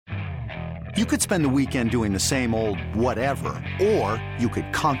You could spend the weekend doing the same old whatever, or you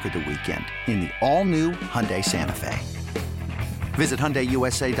could conquer the weekend in the all-new Hyundai Santa Fe. Visit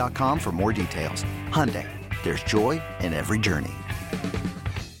HyundaiUSA.com for more details. Hyundai, there's joy in every journey.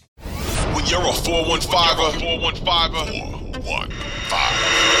 When you're a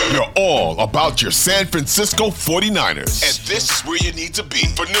 415er, you're all about your San Francisco 49ers. And this is where you need to be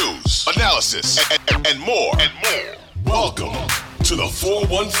for news, analysis, and more. Welcome to the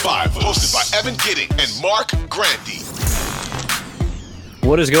 415, hosted by Evan Gidding and Mark Grandy.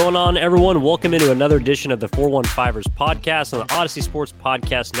 What is going on, everyone? Welcome into another edition of the 415ers podcast on the Odyssey Sports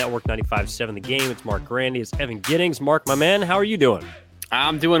Podcast Network, 95.7 The Game. It's Mark Grandy. It's Evan Giddings. Mark, my man, how are you doing?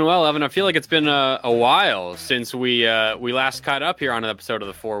 I'm doing well, Evan. I feel like it's been a while since we last caught up here on an episode of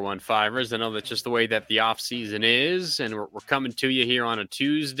the 415ers. I know that's just the way that the off season is, and we're coming to you here on a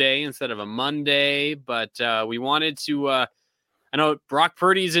Tuesday instead of a Monday. But we wanted to. I know Brock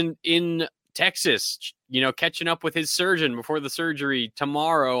Purdy's in Texas, catching up with his surgeon before the surgery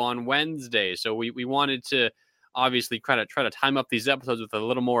tomorrow on Wednesday. So we wanted to obviously try to time up these episodes with a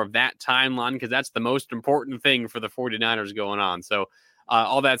little more of that timeline, because that's the most important thing for the 49ers going on. So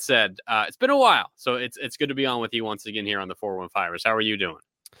all that said, it's been a while. So it's good to be on with you once again here on the 415ers. How are you doing?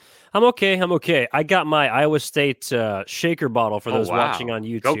 I'm okay. I got my Iowa State shaker bottle for those watching on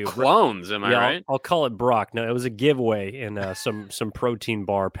YouTube. Go Clones, am I right? I'll call it Brock. No, it was a giveaway in some protein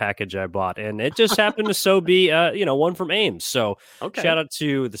bar package I bought, and it just happened to so be one from Ames. So Shout out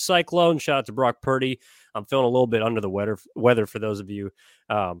to the Cyclone. Shout out to Brock Purdy. I'm feeling a little bit under the weather for those of you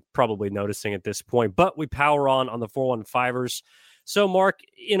probably noticing at this point, but we power on the 415ers. So Mark,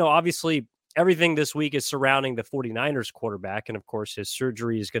 obviously everything this week is surrounding the 49ers quarterback. And of course, his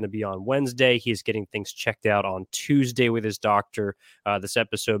surgery is going to be on Wednesday. He's getting things checked out on Tuesday with his doctor, this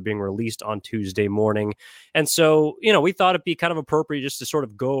episode being released on Tuesday morning. And so, we thought it'd be kind of appropriate just to sort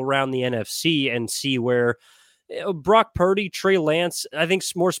of go around the NFC and see where Brock Purdy, Trey Lance, I think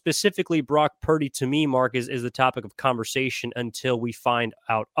more specifically Brock Purdy to me, Mark, is the topic of conversation until we find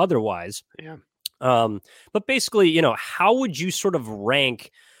out otherwise. Yeah. But basically, how would you sort of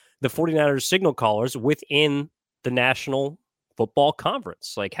rank the 49ers signal callers within the National Football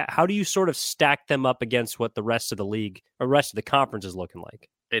Conference? Like, how do you sort of stack them up against what the rest of the league or rest of the conference is looking like?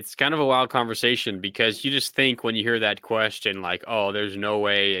 It's kind of a wild conversation, because you just think when you hear that question, like, oh, there's no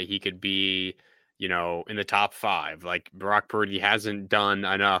way he could be, in the top 5. Like, Brock Purdy hasn't done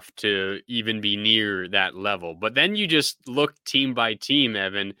enough to even be near that level. But then you just look team by team,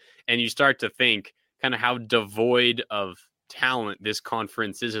 Evan, and you start to think kind of how devoid of talent this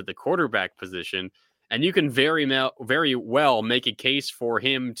conference is at the quarterback position, and you can very well make a case for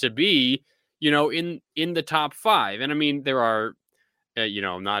him to be, in the top 5. And I mean, there are,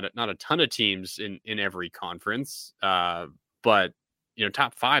 not a ton of teams in every conference, but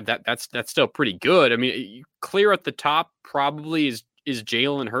top 5 that's still pretty good. I mean, clear at the top probably is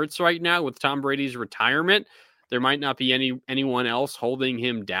Jalen Hurts right now with Tom Brady's retirement. There might not be anyone else holding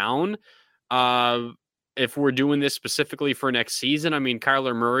him down. If we're doing this specifically for next season, I mean,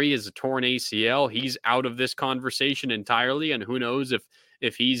 Kyler Murray is a torn ACL. He's out of this conversation entirely, and who knows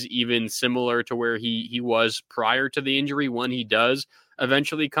if he's even similar to where he was prior to the injury when he does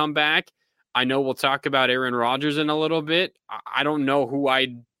eventually come back. I know we'll talk about Aaron Rodgers in a little bit. I don't know who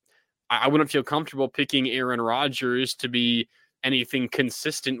I wouldn't feel comfortable picking Aaron Rodgers to be anything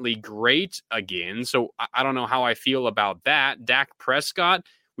consistently great again. So I don't know how I feel about that. Dak Prescott,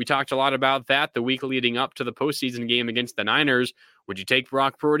 we talked a lot about that the week leading up to the postseason game against the Niners. Would you take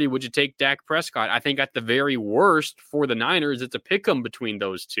Brock Purdy? Would you take Dak Prescott? I think at the very worst for the Niners, it's a pick-em between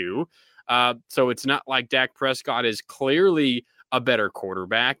those two. So it's not like Dak Prescott is clearly a better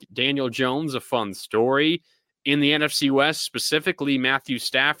quarterback. Daniel Jones, a fun story. In the NFC West, specifically, Matthew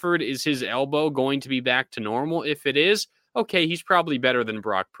Stafford, is his elbow going to be back to normal? If it is, okay, he's probably better than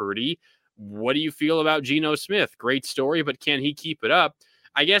Brock Purdy. What do you feel about Geno Smith? Great story, but can he keep it up?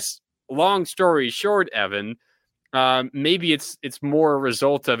 I guess, long story short, Evan, maybe it's more a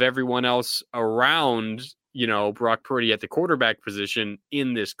result of everyone else around, Brock Purdy at the quarterback position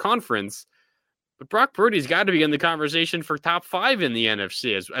in this conference. But Brock Purdy's got to be in the conversation for top 5 in the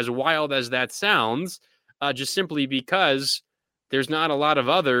NFC, as wild as that sounds, just simply because there's not a lot of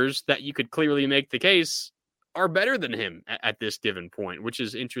others that you could clearly make the case are better than him at this given point, which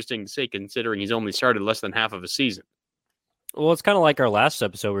is interesting to say considering he's only started less than half of a season. Well, it's kind of like our last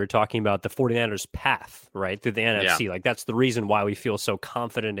episode. We were talking about the 49ers path, right, through the NFC. Like, that's the reason why we feel so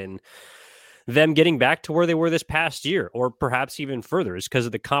confident in them getting back to where they were this past year, or perhaps even further, is because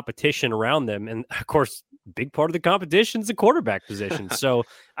of the competition around them. And, of course, big part of the competition is the quarterback position. So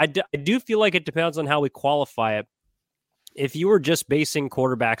I do feel like it depends on how we qualify it. If you were just basing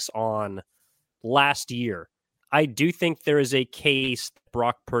quarterbacks on last year, I do think there is a case that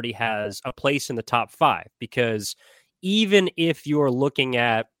Brock Purdy has a place in the top 5, because even if you're looking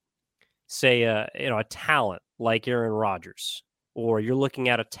at, say, a talent like Aaron Rodgers, or you're looking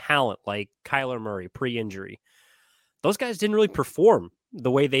at a talent like Kyler Murray pre-injury, those guys didn't really perform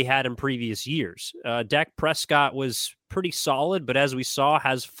the way they had in previous years. Dak Prescott was pretty solid, but as we saw,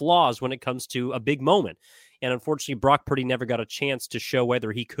 has flaws when it comes to a big moment. And unfortunately, Brock Purdy never got a chance to show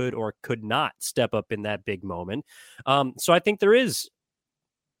whether he could or could not step up in that big moment. So I think there is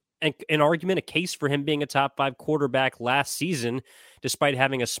an argument, a case for him being a top 5 quarterback last season, despite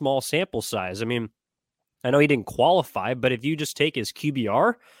having a small sample size. I mean, I know he didn't qualify, but if you just take his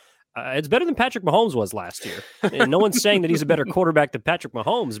QBR, it's better than Patrick Mahomes was last year. And no one's saying that he's a better quarterback than Patrick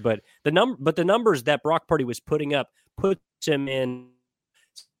Mahomes, but the numbers that Brock Purdy was putting up puts him in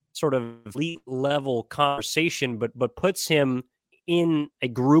sort of elite level conversation, but puts him in a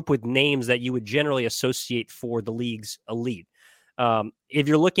group with names that you would generally associate for the league's elite. If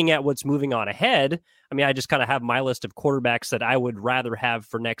you're looking at what's moving on ahead, I mean, I just kind of have my list of quarterbacks that I would rather have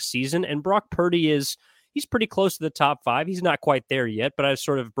for next season, and Brock Purdy he's pretty close to the top 5. He's not quite there yet, but I've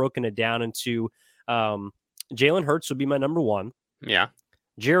sort of broken it down into Jalen Hurts would be my number 1. Yeah.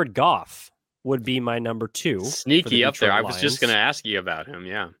 Jared Goff would be my number 2. Sneaky up there. I was just going to ask you about him.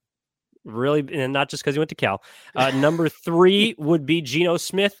 Yeah. Really, and not just because he went to Cal. Number 3 would be Geno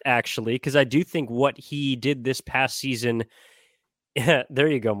Smith, actually, because I do think what he did this past season. There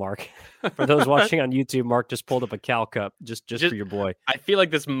you go, Mark. For those watching on YouTube, Mark just pulled up a Cal Cup just for your boy. I feel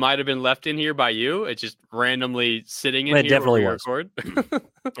like this might have been left in here by you. It's just randomly sitting in it here. It definitely was. Record.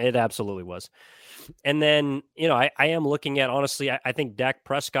 It absolutely was. And then, I am looking at, honestly, I think Dak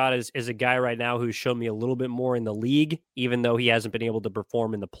Prescott is a guy right now who's shown me a little bit more in the league, even though he hasn't been able to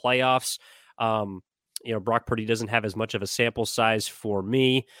perform in the playoffs. Brock Purdy doesn't have as much of a sample size for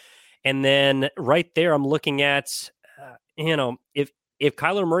me. And then right there, I'm looking at, if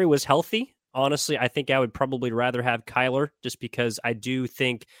Kyler Murray was healthy, honestly, I think I would probably rather have Kyler, just because I do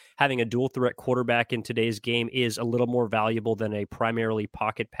think having a dual threat quarterback in today's game is a little more valuable than a primarily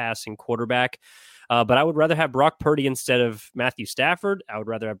pocket passing quarterback. But I would rather have Brock Purdy instead of Matthew Stafford. I would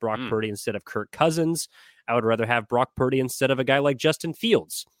rather have Brock Purdy instead of Kirk Cousins. I would rather have Brock Purdy instead of a guy like Justin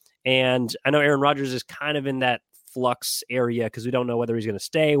Fields. And I know Aaron Rodgers is kind of in that flux area because we don't know whether he's going to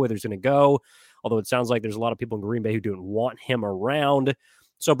stay, whether he's going to go. Although it sounds like there's a lot of people in Green Bay who don't want him around.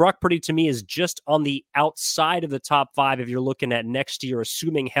 So Brock Purdy, to me, is just on the outside of the top 5 if you're looking at next year,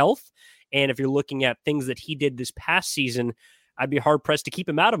 assuming health. And if you're looking at things that he did this past season, I'd be hard-pressed to keep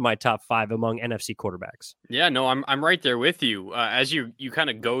him out of my top 5 among NFC quarterbacks. Yeah, no, I'm right there with you. As you kind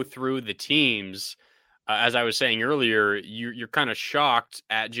of go through the teams, as I was saying earlier, you're kind of shocked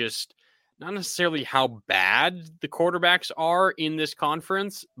at just not necessarily how bad the quarterbacks are in this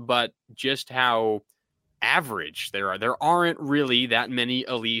conference, but just how average they are. There aren't really that many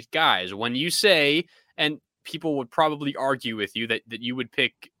elite guys. When you say, and people would probably argue with you that you would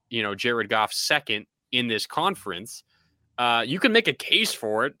pick, Jared Goff second in this conference, you can make a case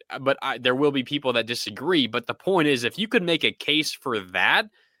for it, but there will be people that disagree. But the point is, if you could make a case for that,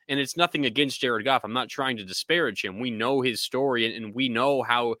 and it's nothing against Jared Goff, I'm not trying to disparage him. We know his story, and we know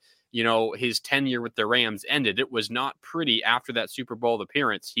how his tenure with the Rams ended. It was not pretty after that Super Bowl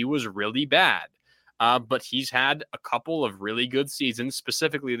appearance. He was really bad. But he's had a couple of really good seasons,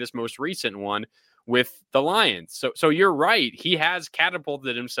 specifically this most recent one with the Lions. So you're right. He has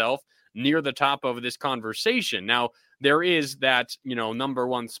catapulted himself near the top of this conversation. Now, there is that, number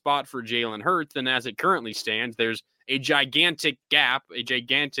 1 spot for Jalen Hurts. And as it currently stands, there's a gigantic gap, a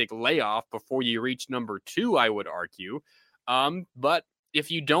gigantic layoff before you reach number 2, I would argue. But if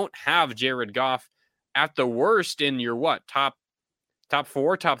you don't have Jared Goff at the worst in your top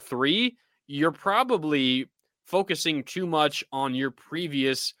 4, top 3, you're probably focusing too much on your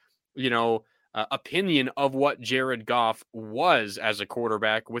previous, opinion of what Jared Goff was as a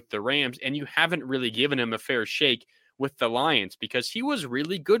quarterback with the Rams, and you haven't really given him a fair shake with the Lions because he was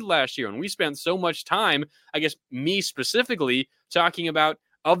really good last year. And we spent so much time, I guess me specifically, talking about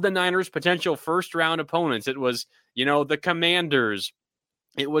of the Niners' potential first-round opponents. It was, the Commanders.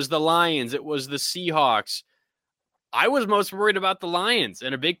 It was the Lions. It was the Seahawks. I was most worried about the Lions,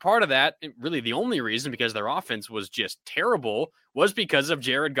 and a big part of that, really the only reason, because their offense was just terrible, was because of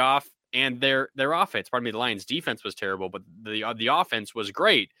Jared Goff and their offense. Pardon me, the Lions' defense was terrible, but the offense was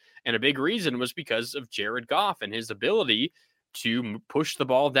great, and a big reason was because of Jared Goff and his ability to push the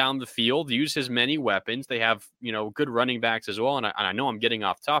ball down the field, use his many weapons. They have good running backs as well, and I know I'm getting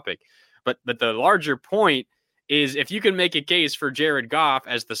off topic, but the larger point is if you can make a case for Jared Goff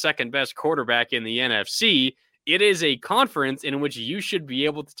as the second best quarterback in the NFC, it is a conference in which you should be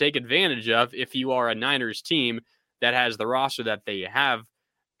able to take advantage of if you are a Niners team that has the roster that they have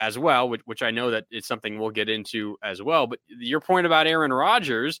as well, which I know that is something we'll get into as well. But your point about Aaron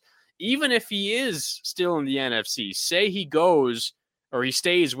Rodgers, even if he is still in the NFC, say he goes or he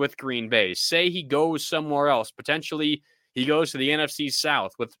stays with Green Bay, say he goes somewhere else, potentially he goes to the NFC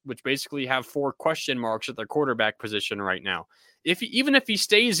South, which basically have 4 question marks at their quarterback position right now. Even if he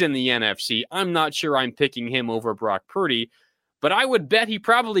stays in the NFC, I'm not sure I'm picking him over Brock Purdy, but I would bet he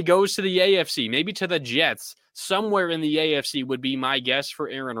probably goes to the AFC, maybe to the Jets. Somewhere in the AFC would be my guess for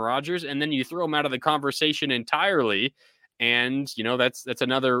Aaron Rodgers, and then you throw him out of the conversation entirely, and that's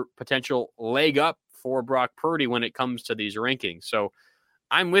another potential leg up for Brock Purdy when it comes to these rankings. So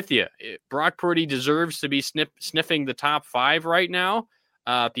I'm with you. Brock Purdy deserves to be sniffing the top 5 right now,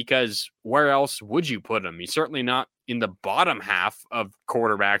 because where else would you put him? He's certainly not in the bottom half of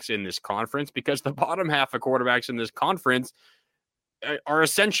quarterbacks in this conference, because the bottom half of quarterbacks in this conference are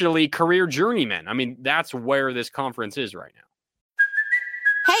essentially career journeymen. I mean, that's where this conference is right now.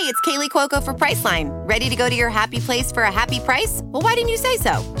 Hey, it's Kaylee Cuoco for Priceline. Ready to go to your happy place for a happy price? Well, why didn't you say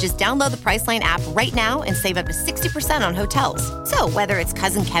so? Just download the Priceline app right now and save up to 60% on hotels. So whether it's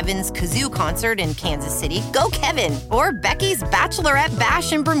Cousin Kevin's Kazoo Concert in Kansas City, go Kevin, or Becky's Bachelorette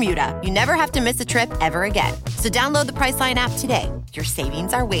Bash in Bermuda, you never have to miss a trip ever again. So download the Priceline app today. Your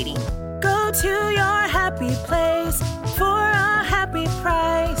savings are waiting. Go to your happy place for a happy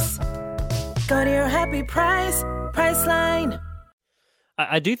price. Go to your happy price, Priceline.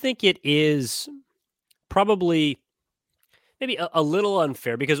 I do think it is probably maybe a little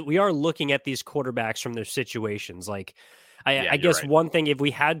unfair, because we are looking at these quarterbacks from their situations. Like, I guess right. One thing, if we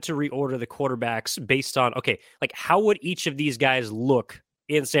had to reorder the quarterbacks based on, like how would each of these guys look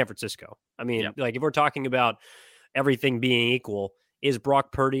in San Francisco? I mean, like if we're talking about everything being equal, is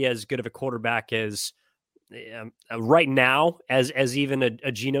Brock Purdy as good of a quarterback as right now as even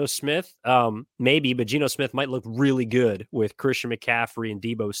a Geno Smith? Maybe, but Geno Smith might look really good with Christian McCaffrey and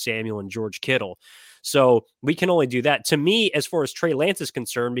Deebo Samuel and George Kittle. So we can only do that. To me, as far as Trey Lance is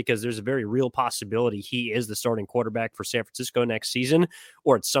concerned, because there's a very real possibility he is the starting quarterback for San Francisco next season,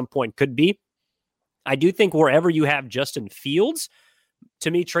 or at some point could be. I do think wherever you have Justin Fields,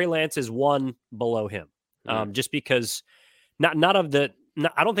 to me, Trey Lance is one below him, just because I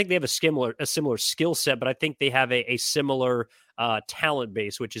don't think they have a similar skill set, but I think they have a similar talent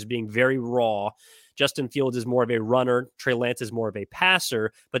base, which is being very raw. Justin Fields is more of a runner. Trey Lance is more of a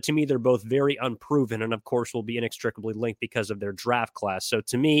passer. But to me, they're both very unproven, and of course will be inextricably linked because of their draft class. So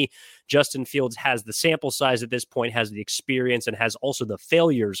to me, Justin Fields has the sample size at this point, has the experience, and has also the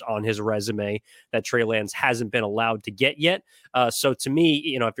failures on his resume that Trey Lance hasn't been allowed to get yet. So to me,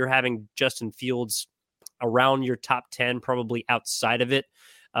 if you're having Justin Fields around your top 10, probably outside of it,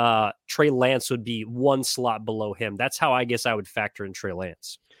 Trey Lance would be one slot below him. That's how I guess I would factor in Trey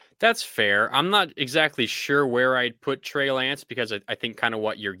Lance. That's fair. I'm not exactly sure where I'd put Trey Lance, because I think kind of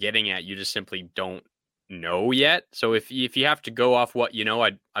what you're getting at, you just simply don't know yet. So if you have to go off what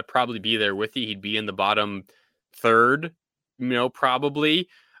I'd probably be there with you. He'd be in the bottom third, probably.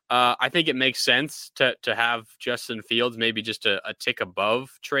 I think it makes sense to have Justin Fields maybe just a tick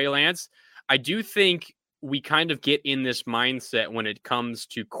above Trey Lance. I do think we kind of get in this mindset when it comes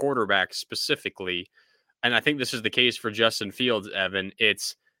to quarterbacks specifically. And I think this is the case for Justin Fields, Evan.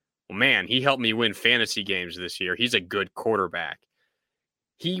 It's, well, man, he helped me win fantasy games this year. He's a good quarterback.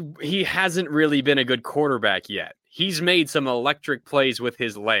 He hasn't really been a good quarterback yet. He's made some electric plays with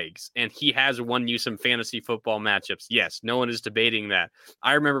his legs, and he has won you some fantasy football matchups. Yes, no one is debating that.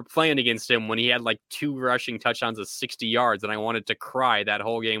 I remember playing against him when he had like 2 rushing touchdowns of 60 yards, and I wanted to cry that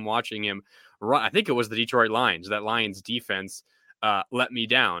whole game watching him run. I think it was the Detroit Lions. That Lions defense let me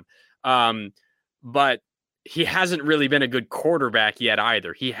down. But he hasn't really been a good quarterback yet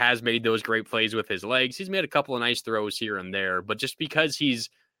either. He has made those great plays with his legs. He's made a couple of nice throws here and there, but just because he's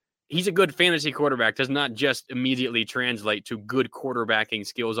a good fantasy quarterback does not just immediately translate to good quarterbacking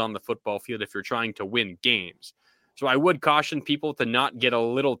skills on the football field if you're trying to win games. So I would caution people to not get a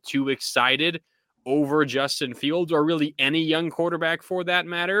little too excited over Justin Fields, or really any young quarterback for that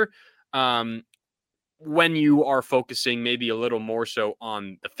matter, when you are focusing maybe a little more so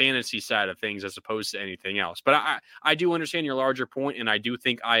on the fantasy side of things as opposed to anything else. But I do understand your larger point, and I do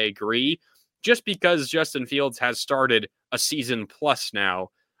think I agree. Just because Justin Fields has started a season plus now,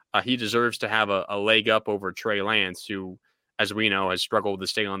 he deserves to have a leg up over Trey Lance, who, as we know, has struggled to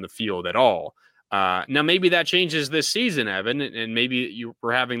stay on the field at all. Now, maybe that changes this season, Evan, and maybe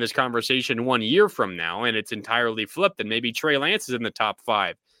we're having this conversation 1 year from now, and it's entirely flipped, and maybe Trey Lance is in the top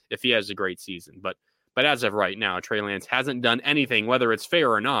 5 if he has a great season. But as of right now, Trey Lance hasn't done anything, whether it's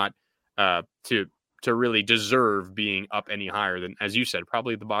fair or not, to to really deserve being up any higher than, as you said,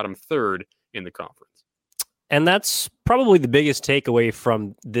 probably the bottom third in the conference. And that's probably the biggest takeaway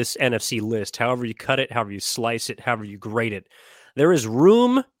from this NFC list. However you cut it, however you slice it, however you grade it, there is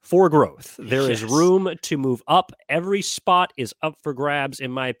room for growth. There is room to move up. Every spot is up for grabs, in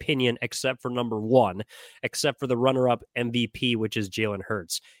my opinion, except for number 1, except for the runner-up MVP, which is Jalen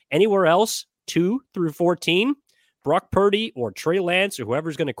Hurts. Anywhere else, 2 through 14, Brock Purdy or Trey Lance or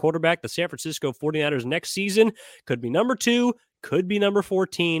whoever's going to quarterback the San Francisco 49ers next season could be number 2, could be number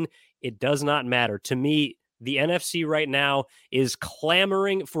 14. It does not matter. To me, the NFC right now is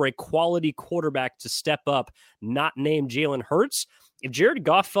clamoring for a quality quarterback to step up, not named Jalen Hurts. If Jared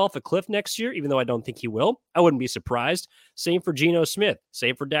Goff fell off a cliff next year, even though I don't think he will, I wouldn't be surprised. Same for Geno Smith.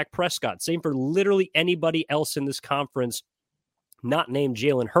 Same for Dak Prescott. Same for literally anybody else in this conference not named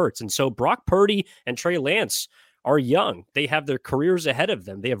Jalen Hurts. And so Brock Purdy and Trey Lance are young. They have their careers ahead of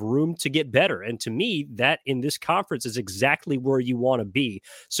them. They have room to get better. And to me, that in this conference is exactly where you want to be.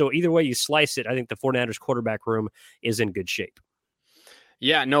 So either way you slice it, I think the 49ers quarterback room is in good shape.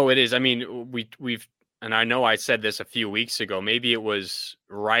 Yeah, no, it is. I mean, we've, and I know I said this a few weeks ago, maybe it was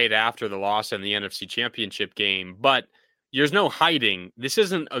right after the loss in the NFC Championship game, but there's no hiding. This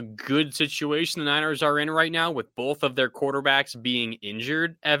isn't a good situation the Niners are in right now with both of their quarterbacks being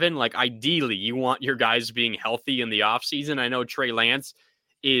injured, Evan. Like, ideally, you want your guys being healthy in the offseason. I know Trey Lance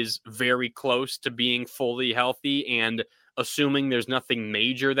is very close to being fully healthy, and assuming there's nothing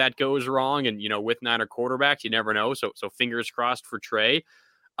major that goes wrong, and, with Niner quarterbacks, you never know. So fingers crossed for Trey.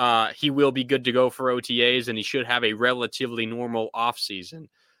 He will be good to go for OTAs, and he should have a relatively normal offseason.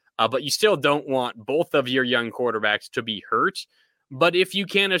 But you still don't want both of your young quarterbacks to be hurt. But if you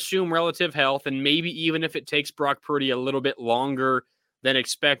can assume relative health, and maybe even if it takes Brock Purdy a little bit longer than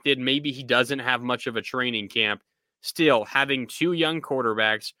expected, maybe he doesn't have much of a training camp, still having 2 young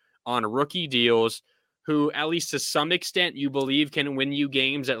quarterbacks on rookie deals who, at least to some extent, you believe can win you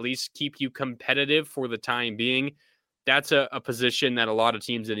games, at least keep you competitive for the time being, that's a position that a lot of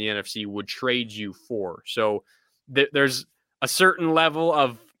teams in the NFC would trade you for. So there's a certain level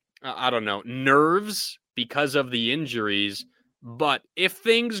of, nerves because of the injuries. But if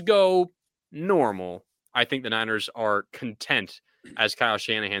things go normal, I think the Niners are content, as Kyle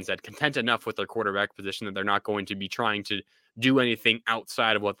Shanahan said, content enough with their quarterback position that they're not going to be trying to do anything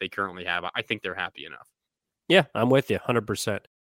outside of what they currently have. I think they're happy enough. Yeah, I'm with you 100%.